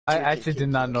I actually did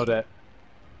not know that.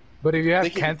 But if you have They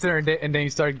can- cancer and then you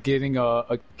start getting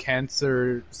a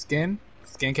cancer skin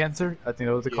cancer, I think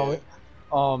that's what they call it.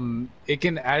 It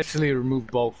can actually remove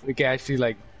both. It can actually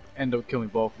like end up killing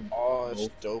both. Oh, that's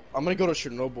dope. I'm gonna go to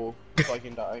Chernobyl so I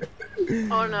can die.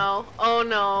 Oh no. Oh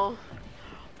no.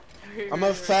 I'm a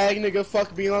fag nigga,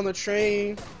 fuck being on the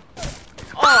train.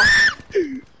 Oh.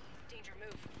 Danger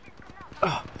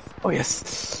move. Oh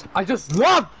yes, I just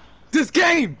love this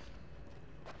game.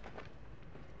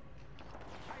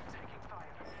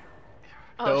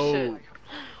 Oh No. shit.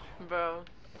 Bro.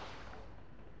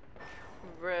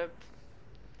 Rip.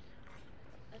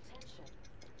 Attention.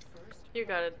 First. You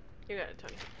got it. You got it,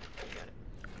 Tony. You got it.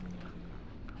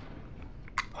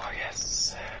 Oh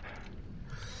yes.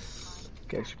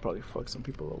 Okay, I should probably fuck some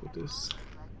people up with this.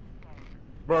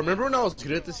 Bro, remember when I was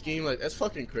good at this game? Like, that's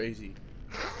fucking crazy.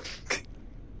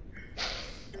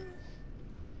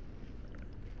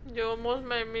 You almost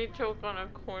made me choke on a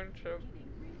corn chip.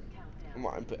 Come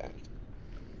on, I'm back.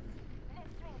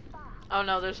 Oh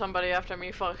no, there's somebody after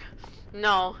me. Fuck.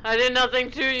 No, I did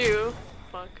nothing to you.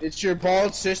 Fuck. It's your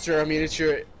bald sister. I mean, it's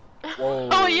your. Whoa.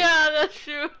 Oh yeah, that's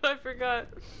true. I forgot.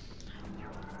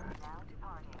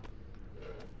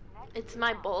 It's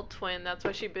my bald twin. That's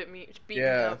why she bit me. Beat me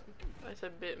Yeah. up. I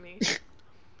said bit me.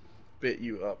 Bit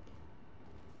you up.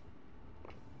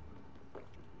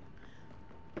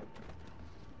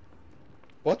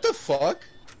 What the fuck?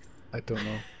 I don't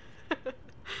know.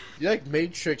 You like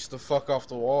Matrix the fuck off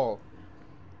the wall.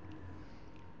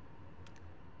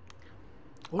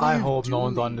 What are I you hope no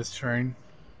one's doing? on this train.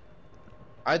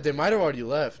 They might have already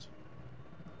left.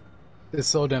 It's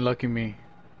so damn lucky me.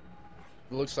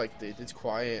 It looks like it's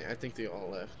quiet. I think they all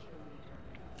left.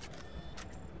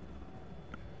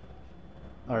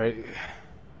 Alright.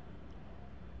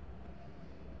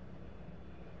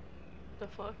 The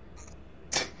fuck?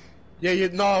 Yeah,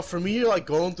 no, for me, you're like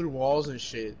going through walls and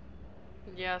shit.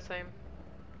 Yeah, same.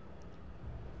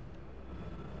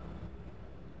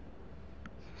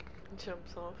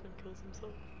 Jumps off and kills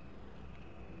himself.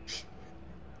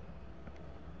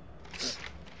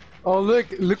 Oh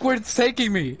look where it's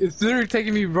taking me. It's literally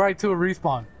taking me right to a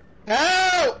respawn.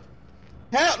 Help!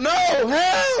 Help! No!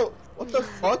 Help! What the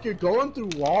fuck? You're going through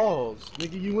walls.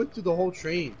 Nigga, you went through the whole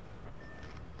train.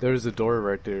 There's a door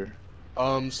right there.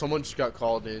 Someone just got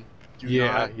called in. Do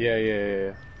Yeah, not-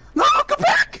 yeah. No, come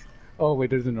back! Oh wait,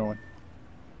 there's another one.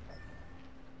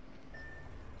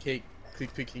 Okay,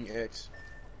 click picking X.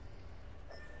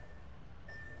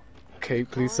 Okay,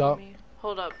 please Calling stop. me.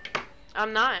 Hold up.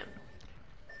 I'm not.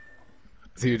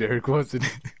 Dude, Eric wasn't.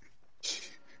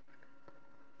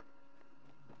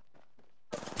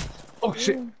 Oh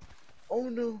shit! Oh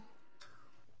no.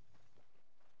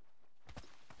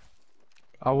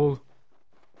 I will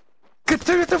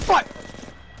continue to fight.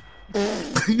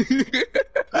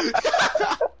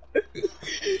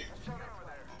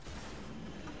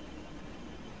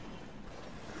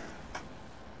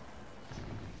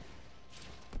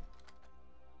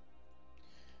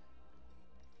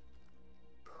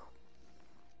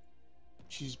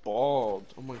 She's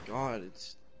bald. Oh my god,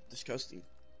 it's disgusting.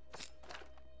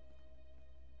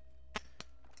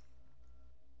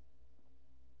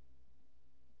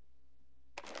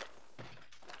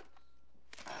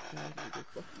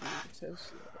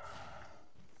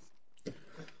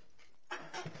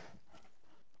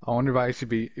 I wonder if I should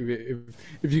be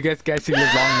if you guys can actually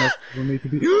live long enough for me to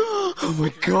be. Oh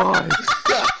my god!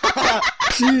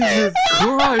 Jesus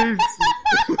Christ!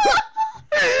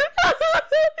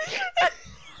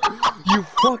 You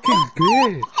fucking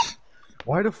bitch!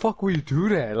 Why the fuck would you do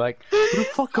that? Like, who the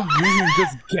fuck comes in here and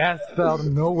just gasped out of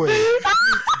nowhere?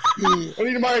 I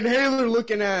need my inhaler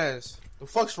looking ass. The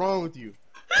fuck's wrong with you?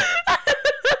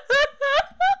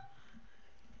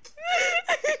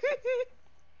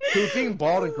 Dude, being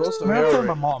bald and gross to Man, hair. from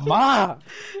my mom. Ma!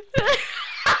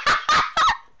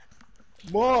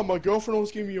 Mom, my girlfriend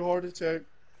almost gave me a heart attack.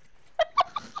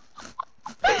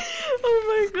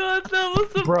 Oh my god, that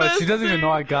was the Bro, best she doesn't even thing.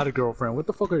 know I got a girlfriend. What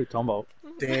the fuck are you talking about?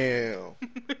 Damn.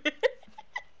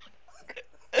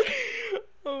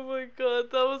 Oh my god,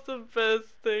 that was the best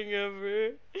thing ever.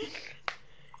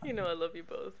 You know I love you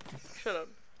both. Shut up.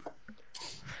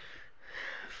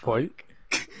 What?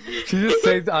 She just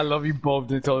says I love you both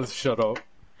and tells us shut up.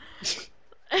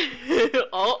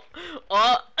 Oh.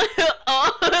 Ah!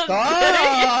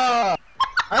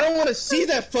 I don't want to see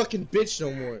that fucking bitch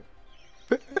no more.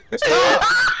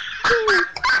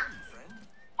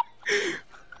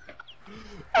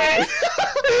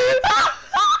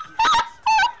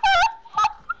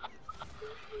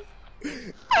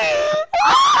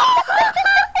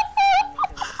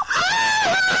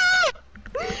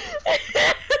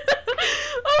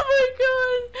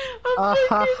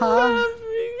 fucking laughing.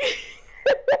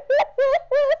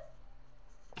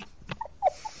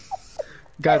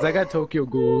 Guys, I got Tokyo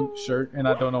Ghoul shirt and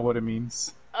I don't know what it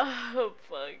means. Oh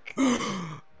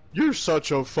fuck. You're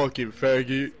such a fucking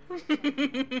faggot.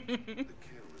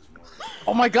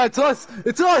 Oh my god, it's us!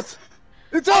 It's us!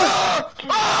 It's us!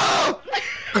 Ah!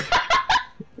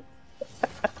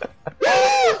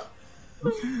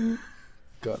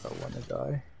 God, I wanna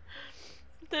die.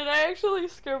 Did I actually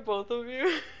scare both of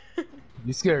you?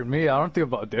 You scared me. I don't think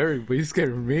about Derek, but you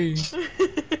scared me.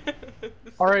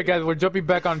 Alright guys, we're jumping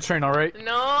back on train, alright?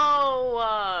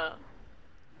 No.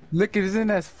 Look, it isn't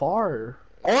as far.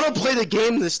 I wanna play the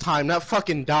game this time, not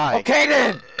fucking die. Okay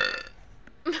then!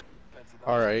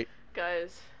 Alright.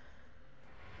 Guys.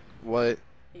 What?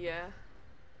 Yeah.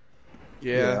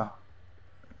 Yeah.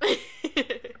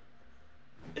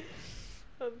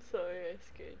 I'm sorry I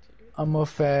scared you. I'm a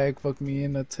fag, fuck me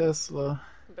in a Tesla.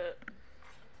 But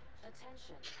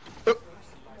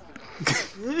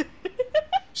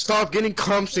Stop getting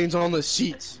cum stains on the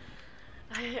seats.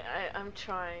 I'm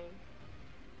trying.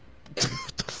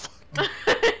 What the fuck?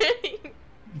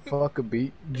 Fuck a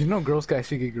beat. Do you know girls can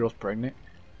actually get girls pregnant?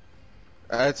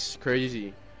 That's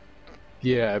crazy.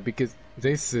 Yeah, because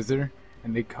they scissor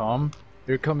and they come.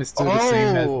 Their cum is still the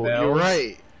same as Oh, theirs. you're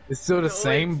right. It's still the No,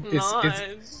 same.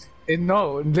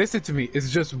 No, listen to me.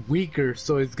 It's just weaker,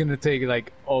 so it's gonna take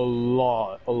like a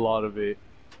lot of it.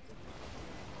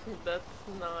 That's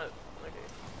not okay.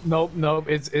 Nope.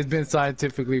 It's been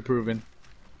scientifically proven.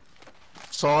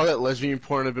 So all that lesbian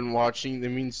porn I've been watching, that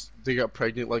means they got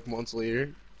pregnant like months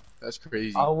later. That's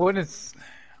crazy. I wouldn't.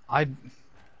 I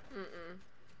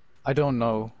don't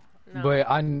know, No. but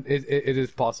it is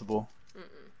possible.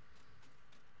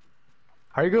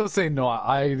 How are you gonna say no?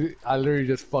 I literally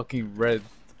just fucking read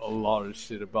a lot of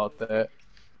shit about that.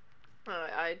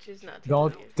 I choose not to.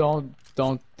 Don't believe.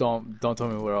 tell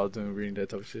me what I was doing reading that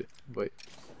type of shit. But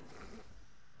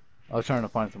I was trying to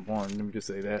find some porn. Let me just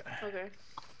say that. Okay.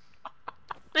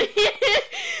 Dang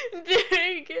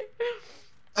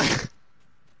it.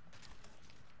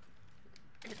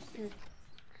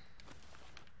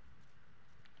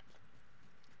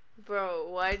 Bro,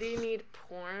 why do you need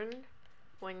porn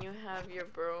when you have your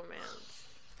bromance?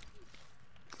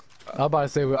 I was about to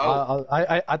say.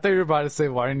 I thought you were about to say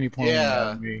why didn't you porn Yeah.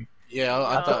 on me? Yeah,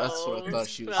 I thought that's what I thought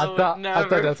she was. I thought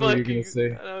that's what you were gonna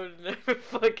say. I would never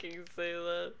fucking say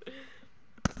that.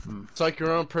 It's like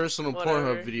your own personal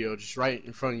Whatever. Pornhub video, just right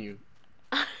in front of you.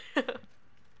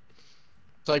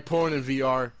 It's like porn in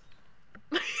VR.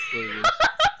 That's what it is.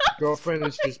 Girlfriend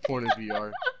is just porn in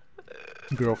VR.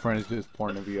 Girlfriend is just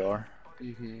porn in VR.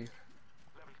 Mm-hmm.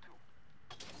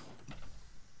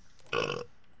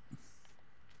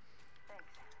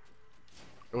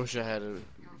 I wish I had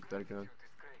that gun.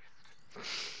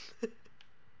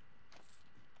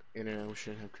 And I wish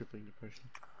I had crippling depression.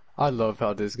 I love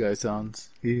how this guy sounds.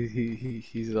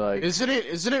 He's like. Isn't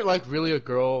it like really a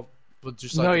girl, but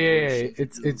just like No, a yeah.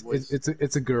 voice?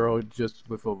 It's a girl just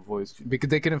with a voice because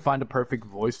they couldn't find a perfect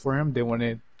voice for him. They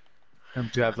wanted him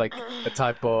to have like a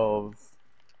type of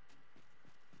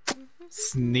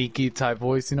sneaky type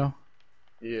voice, you know,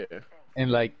 Yeah.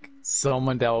 and like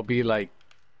someone that will be like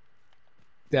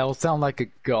that will sound like a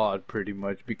god pretty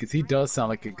much because he does sound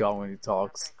like a god when he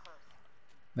talks.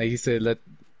 Like he said, let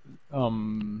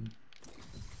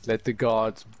the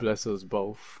gods bless us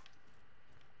both.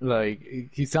 Like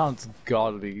he sounds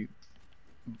godly.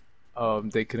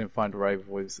 They couldn't find the right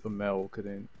voice. A male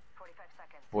couldn't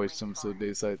voice him, so they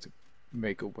decided to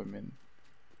make a woman.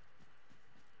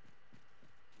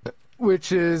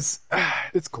 Which is,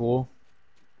 it's cool.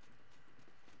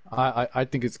 I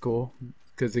think it's cool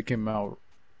because it came out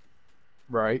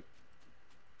right.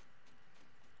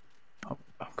 I'm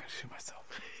gonna shoot myself.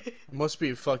 Must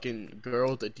be a fucking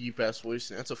girl with a deep ass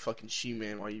voice, and that's a fucking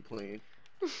she-man. Why you playing?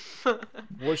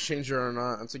 Voice changer or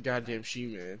not, that's a goddamn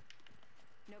she-man.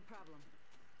 No problem.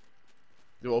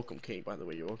 You're welcome, Kate. By the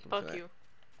way, you're welcome. for Fuck that. you.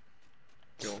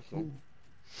 You're welcome.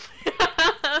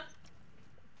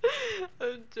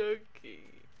 I'm joking.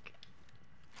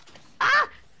 Ah!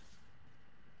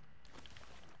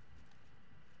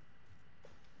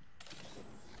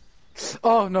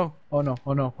 Oh no! Oh no!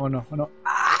 Oh no! Oh no! Oh no!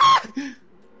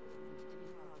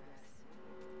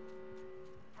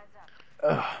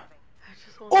 I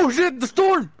just want Oh shit! The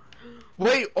storm!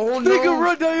 Wait, oh Nigga, no!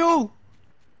 run, Dio!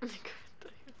 Setting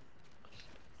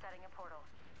a portal.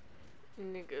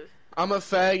 Nigga. I'm a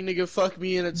fag, nigga. Fuck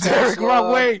me in a Derek, Tesla.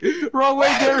 wrong way! Wrong way,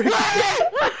 Derek!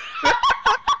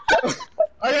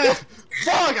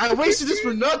 Fuck! I wasted this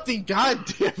for nothing. God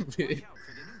damn it!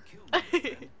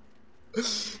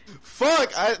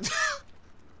 Fuck!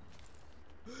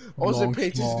 Also, Long pay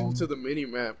attention schlong. to the mini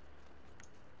map.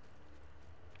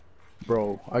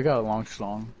 Bro, I got a long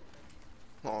schlong.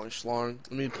 Long schlong.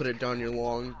 Let me put it down your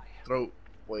long throat.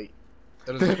 Wait.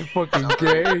 That They're doesn't fucking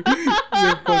gay.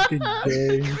 They're fucking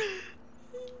gay.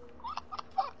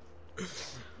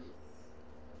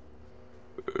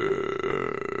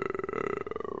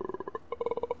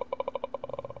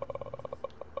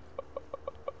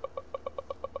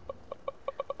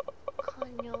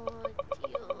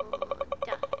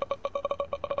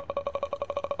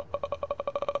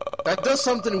 That does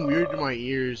something weird to my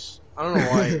ears. I don't know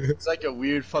why. It's like a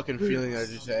weird fucking feeling I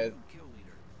just had.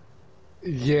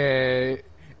 Yeah,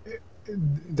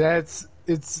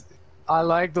 it's. I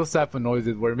like those type of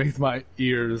noises where it makes my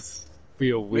ears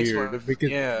feel Makes my- weird because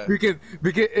yeah.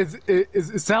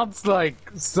 it sounds like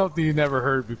something you never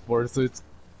heard before, so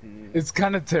it's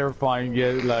kind of terrifying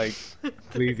yet like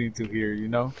pleasing to hear, you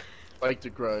know. Like the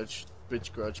Grudge.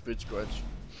 Bitch Grudge, bitch Grudge.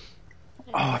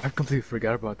 Oh, I completely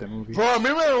forgot about that movie. Bro,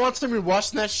 remember that one time we were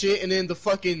watching that shit and then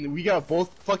we got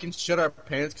both fucking shut our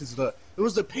pants because it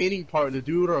was the painting part, the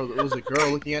dude or it was a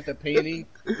girl looking at the painting,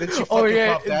 and she fucking Oh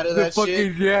yeah, popped out of the that fucking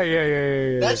shit.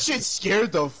 yeah. That shit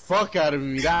scared the fuck out of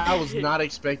me. I was not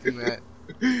expecting that.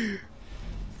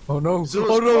 Oh no! 'Cause it was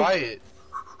Oh no! quiet.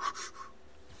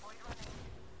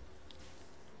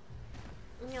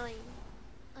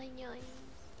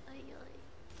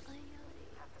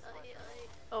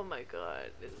 Oh my god,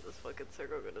 is this fucking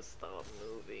circle gonna stop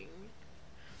moving?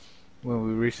 When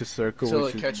we reach the circle, Till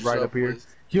which it is catches right up up here.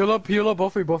 with- Heal up,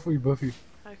 both of you.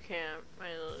 I can't, I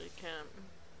literally can't.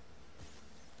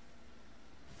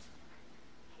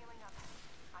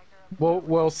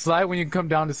 Well, slide when you come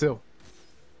down this hill.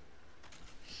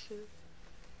 Shit.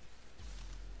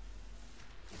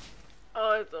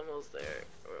 Oh, it's almost there.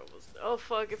 We're almost there. Oh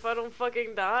fuck, if I don't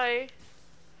fucking die.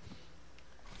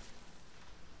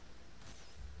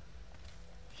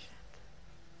 Shit.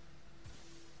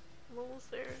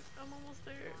 I'm almost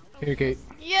there. Here, Kate.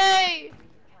 Yay!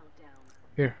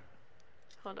 Here.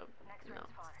 Hold up. No,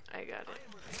 I got it.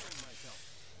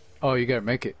 Oh, you gotta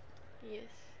make it. Yes.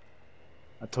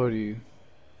 I told you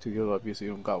to heal up, you so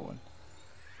you don't got one.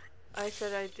 I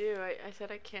said I do. I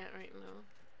said I can't right now.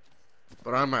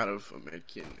 But I'm out of a med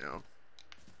kit now.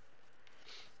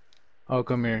 Oh,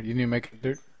 come here. You need to make it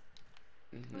dirt.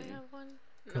 Do I have one?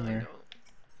 No, Come I here. don't.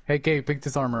 Hey, Kate, pick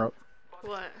this armor up.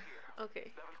 What?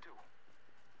 Okay.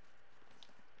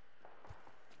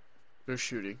 They're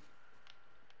shooting.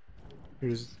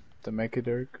 Here's the make it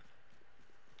dirt.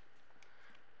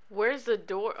 Where's the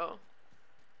door? Oh.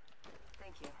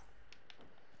 Thank you.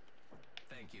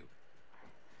 Thank you.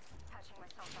 Patching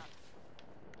myself up.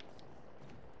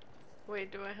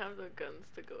 Wait, do I have the guns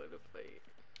to go in a fight?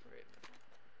 Right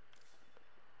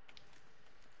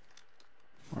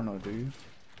I don't know, do you? now.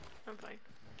 I'm fine.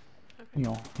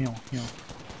 Heal.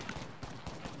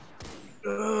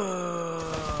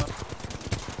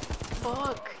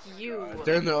 Fuck you.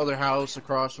 They're in the other house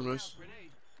across from us.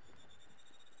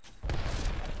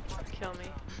 Kill me.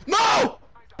 No!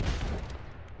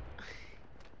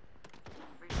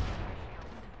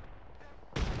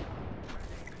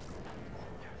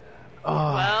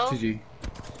 Oh, Well. GG. Maybe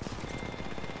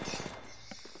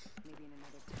in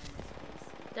another time and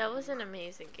space. That was an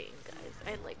amazing game,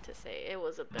 guys. I'd like to say it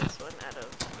was the best one out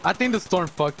of. I think the storm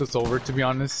fucked us over, to be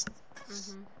honest.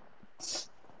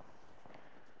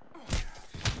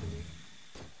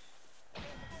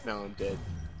 Now I'm dead.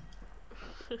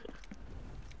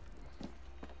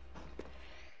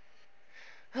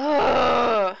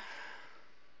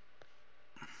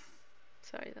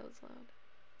 Sorry, that was loud.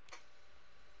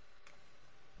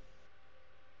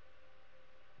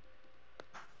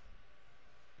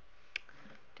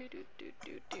 Do do do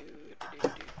do do do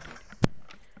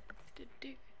do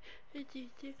do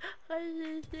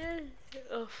do.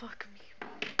 Oh fuck me.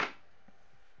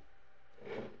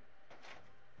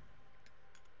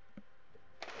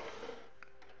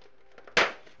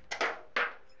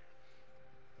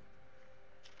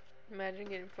 Imagine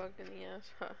getting fucked in the ass.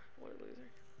 Huh, what a loser.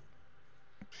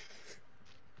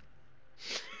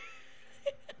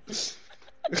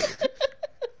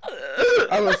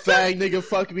 I'm a fag nigga,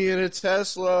 fuck me in a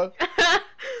Tesla.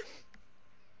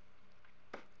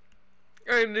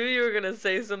 I knew you were gonna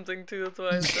say something too, that's why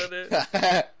I said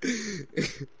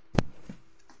it.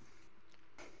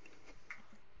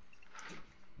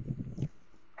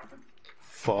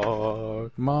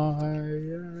 Fuck my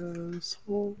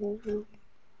asshole.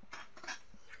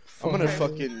 I'm gonna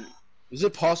fucking... Is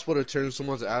it possible to turn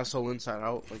someone's asshole inside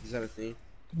out? Like, is that a thing?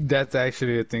 That's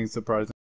actually a thing, surprising.